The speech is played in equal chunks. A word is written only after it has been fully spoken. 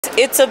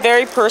It's a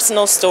very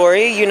personal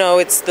story. You know,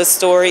 it's the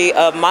story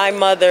of my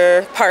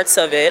mother, parts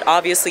of it.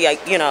 Obviously,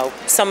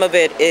 some of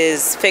it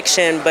is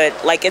fiction, but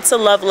like it's a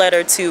love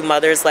letter to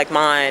mothers like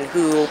mine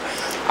who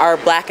are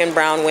black and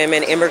brown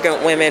women,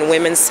 immigrant women,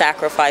 women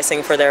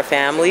sacrificing for their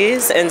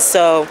families. And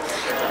so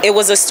it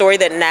was a story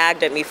that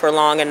nagged at me for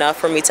long enough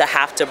for me to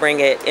have to bring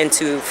it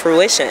into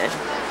fruition.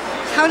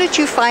 How did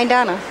you find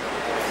Anna?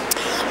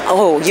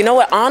 Oh, you know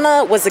what?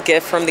 Anna was a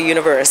gift from the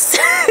universe.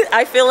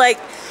 I feel like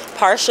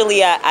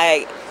partially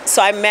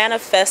So I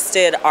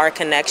manifested our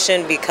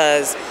connection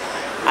because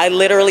I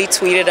literally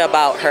tweeted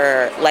about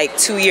her like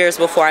 2 years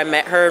before I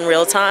met her in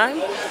real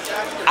time.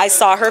 I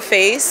saw her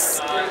face,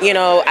 you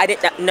know,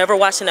 never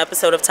watched an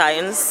episode of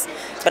Titans,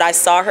 but I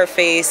saw her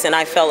face and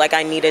I felt like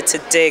I needed to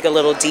dig a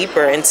little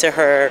deeper into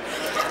her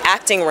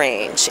acting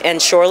range.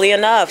 And surely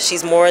enough,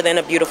 she's more than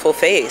a beautiful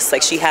face.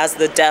 Like she has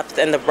the depth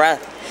and the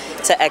breadth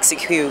to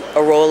execute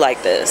a role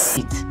like this.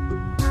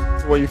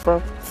 Where you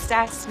from?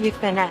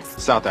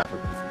 South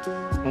Africa.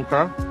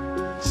 Okay.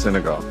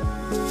 Senegal.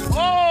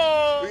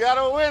 Oh, we got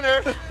a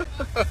winner.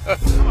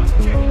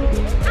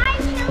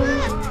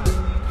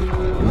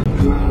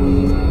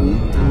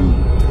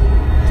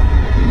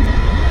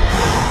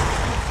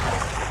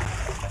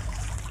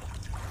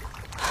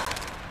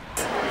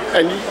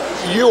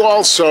 And you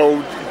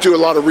also do a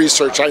lot of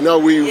research. I know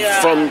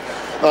from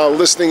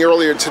listening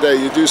earlier today,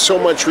 you do so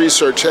much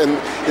research, and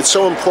it's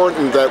so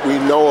important that we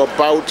know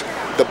about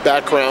the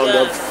background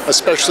of,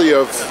 especially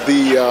of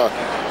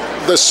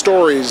the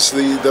stories,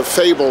 the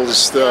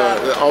fables,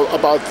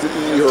 about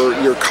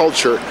your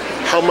culture.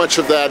 How much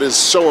of that is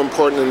so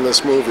important in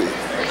this movie?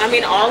 I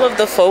mean, all of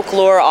the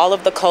folklore, all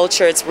of the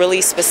culture, it's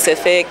really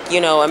specific. You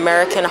know,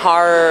 American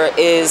horror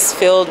is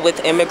filled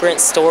with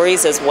immigrant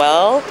stories as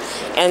well.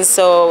 And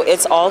so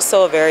it's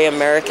also a very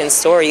American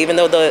story. Even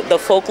though the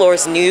folklore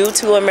is new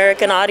to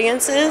American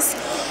audiences,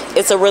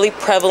 it's a really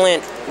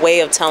prevalent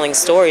way of telling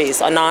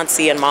stories,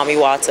 Anansi and Mami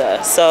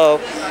Wata. So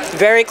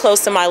very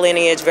close to my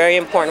lineage, very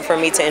important for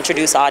me to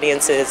introduce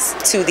audiences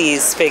to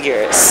these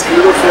figures.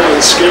 Beautiful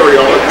and scary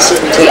all at the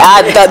same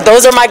time. Yeah,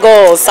 those are my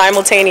goals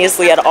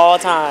simultaneously at all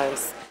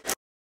times.